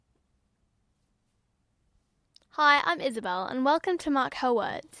Hi, I'm Isabel, and welcome to Mark Her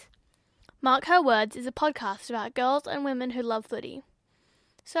Words. Mark Her Words is a podcast about girls and women who love footy.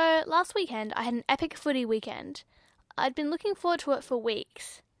 So, last weekend I had an epic footy weekend. I'd been looking forward to it for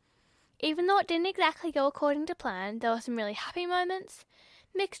weeks. Even though it didn't exactly go according to plan, there were some really happy moments,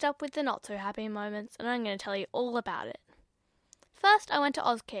 mixed up with the not-so-happy moments, and I'm going to tell you all about it. First, I went to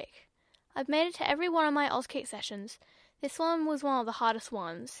Auskick. I've made it to every one of my Auskick sessions. This one was one of the hardest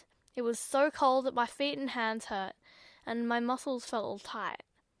ones. It was so cold that my feet and hands hurt, and my muscles felt all tight.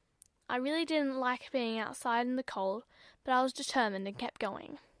 I really didn't like being outside in the cold, but I was determined and kept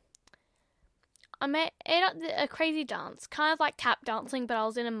going. I made up a crazy dance, kind of like tap dancing, but I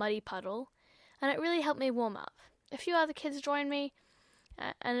was in a muddy puddle, and it really helped me warm up. A few other kids joined me,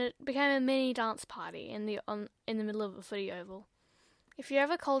 and it became a mini dance party in the middle of a footy oval. If you're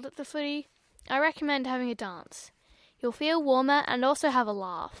ever cold at the footy, I recommend having a dance. You'll feel warmer and also have a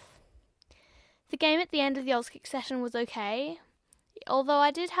laugh. The game at the end of the Auskick session was okay, although I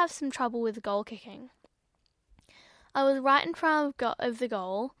did have some trouble with goal kicking. I was right in front of the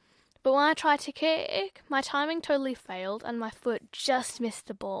goal, but when I tried to kick, my timing totally failed and my foot just missed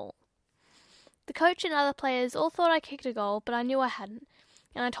the ball. The coach and other players all thought I kicked a goal, but I knew I hadn't,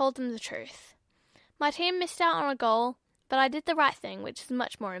 and I told them the truth. My team missed out on a goal, but I did the right thing, which is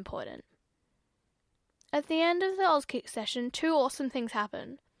much more important. At the end of the Auskick session, two awesome things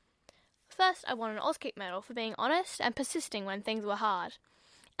happened. First, I won an Auskick medal for being honest and persisting when things were hard.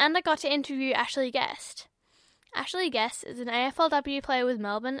 And I got to interview Ashley Guest. Ashley Guest is an AFLW player with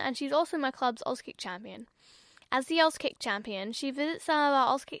Melbourne, and she's also my club's Auskick champion. As the Auskick champion, she visits some of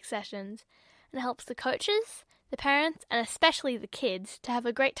our Auskick sessions and helps the coaches, the parents, and especially the kids to have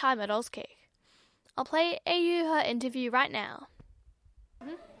a great time at Auskick. I'll play you her interview right now.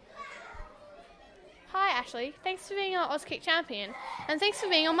 Hi Ashley, thanks for being our Auskick champion, and thanks for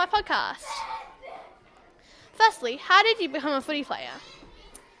being on my podcast. Firstly, how did you become a footy player?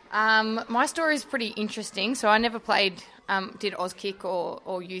 My story is pretty interesting. So I never did Auskick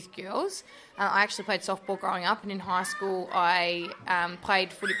or youth girls. I actually played softball growing up, and in high school I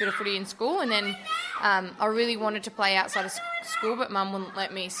played a bit of footy in school, and then I really wanted to play outside of school, but Mum wouldn't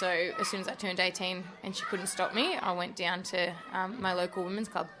let me. So as soon as I turned 18 and she couldn't stop me, I went down to my local women's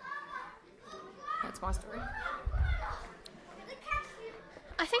club. That's my story.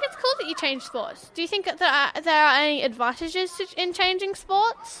 I think it's cool that you changed sports. Do you think that there are any advantages in changing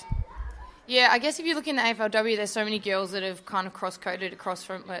sports? Yeah, I guess if you look in the AFLW, there's so many girls that have kind of cross-coded across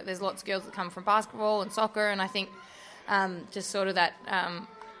from... There's lots of girls that come from basketball and soccer, and I think just sort of that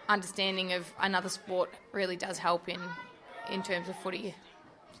understanding of another sport really does help in terms of footy.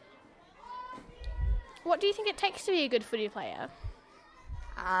 What do you think it takes to be a good footy player?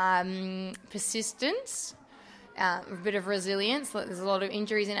 Persistence, a bit of resilience. There's a lot of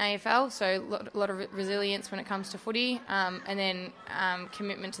injuries in AFL, so a lot of resilience when it comes to footy. And then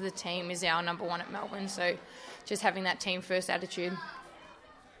commitment to the team is our number one at Melbourne, so just having that team first attitude.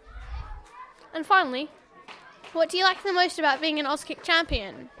 And finally, what do you like the most about being an Auskick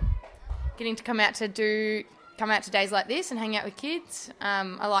champion? Getting to come out to days like this and hang out with kids.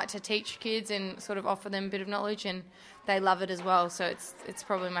 I like to teach kids and sort of offer them a bit of knowledge, and they love it as well. So it's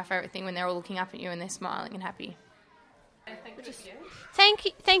probably my favourite thing when they're all looking up at you and they're smiling and happy.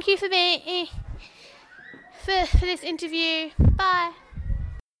 Thank you for being for this interview. Bye.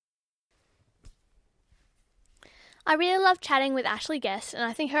 I really love chatting with Ashley Guest, and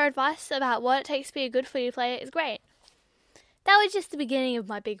I think her advice about what it takes to be a good footy player is great. That was just the beginning of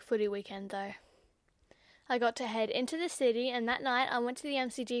my big footy weekend, though. I got to head into the city, and that night I went to the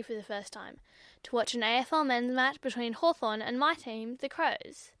MCG for the first time to watch an AFL men's match between Hawthorn and my team, the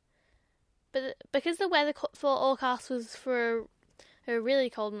Crows. But because the weather forecast was for a really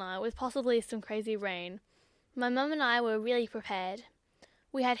cold night with possibly some crazy rain, my mum and I were really prepared.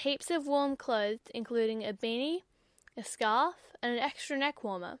 We had heaps of warm clothes, including a beanie, a scarf, and an extra neck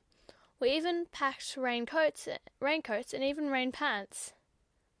warmer. We even packed raincoats and even rain pants.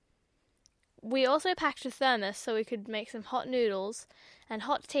 We also packed a thermos so we could make some hot noodles and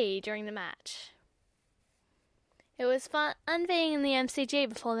hot tea during the match. It was fun being in the MCG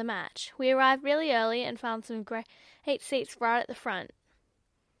before the match. We arrived really early and found some great seats right at the front.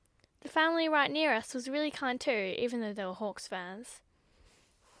 The family right near us was really kind too, even though they were Hawks fans.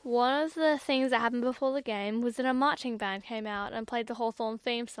 One of the things that happened before the game was that a marching band came out and played the Hawthorn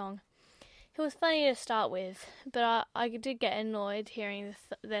theme song. It was funny to start with, but I did get annoyed hearing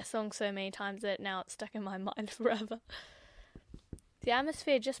their song so many times that now it's stuck in my mind forever. The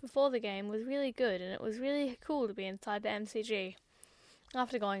atmosphere just before the game was really good, and it was really cool to be inside the MCG,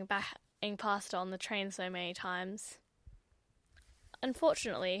 after going past it on the train so many times.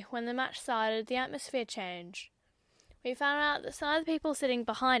 Unfortunately, when the match started, the atmosphere changed. We found out that some of the people sitting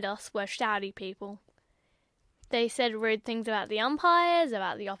behind us were shouty people. They said rude things about the umpires,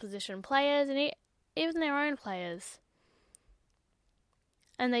 about the opposition players, and even their own players.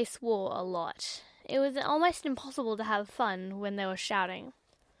 And they swore a lot. It was almost impossible to have fun when they were shouting.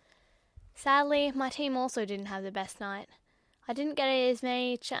 Sadly, my team also didn't have the best night. I didn't get as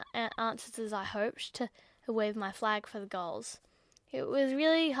many answers as I hoped to wave my flag for the goals. It was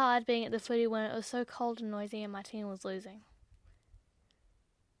really hard being at the footy when it was so cold and noisy and my team was losing.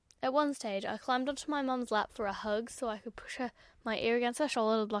 At one stage, I climbed onto my mum's lap for a hug so I could push my ear against her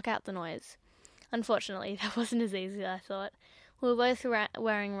shoulder to block out the noise. Unfortunately, that wasn't as easy as I thought. We were both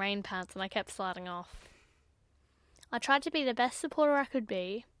wearing rain pants and I kept sliding off. I tried to be the best supporter I could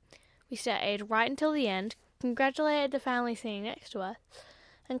be. We stayed right until the end, congratulated the family sitting next to us,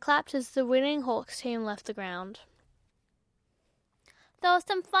 and clapped as the winning Hawks team left the ground. There were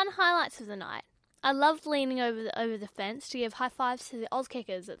some fun highlights of the night. I loved leaning over the fence to give high fives to the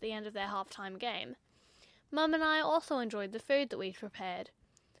Auskickers at the end of their half-time game. Mum and I also enjoyed the food that we'd prepared.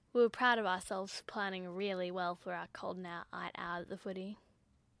 We were proud of ourselves for planning really well for our cold night out at the footy.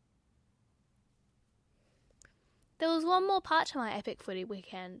 There was one more part to my epic footy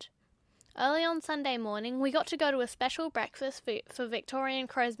weekend. Early on Sunday morning, we got to go to a special breakfast for Victorian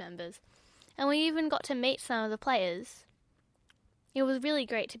Crows members, and we even got to meet some of the players. It was really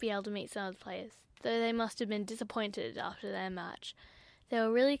great to be able to meet some of the players, though they must have been disappointed after their match. They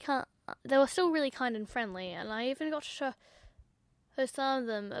were still really kind and friendly, and I even got to show some of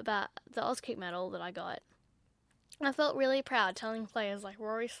them about the Auskick medal that I got. I felt really proud telling players like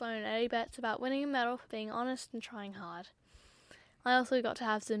Rory Sloane and Eddie Betts about winning a medal for being honest and trying hard. I also got to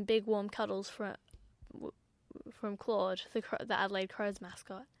have some big warm cuddles from Claude, the Adelaide Crows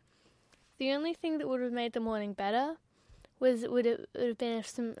mascot. The only thing that would have made the morning better would have been if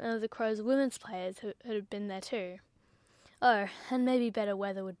some of the Crows women's players had been there too. Oh, and maybe better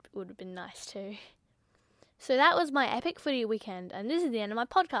weather would have been nice too. So that was my epic footy weekend, and this is the end of my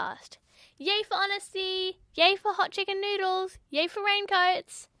podcast. Yay for honesty! Yay for hot chicken noodles! Yay for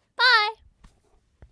raincoats! Bye!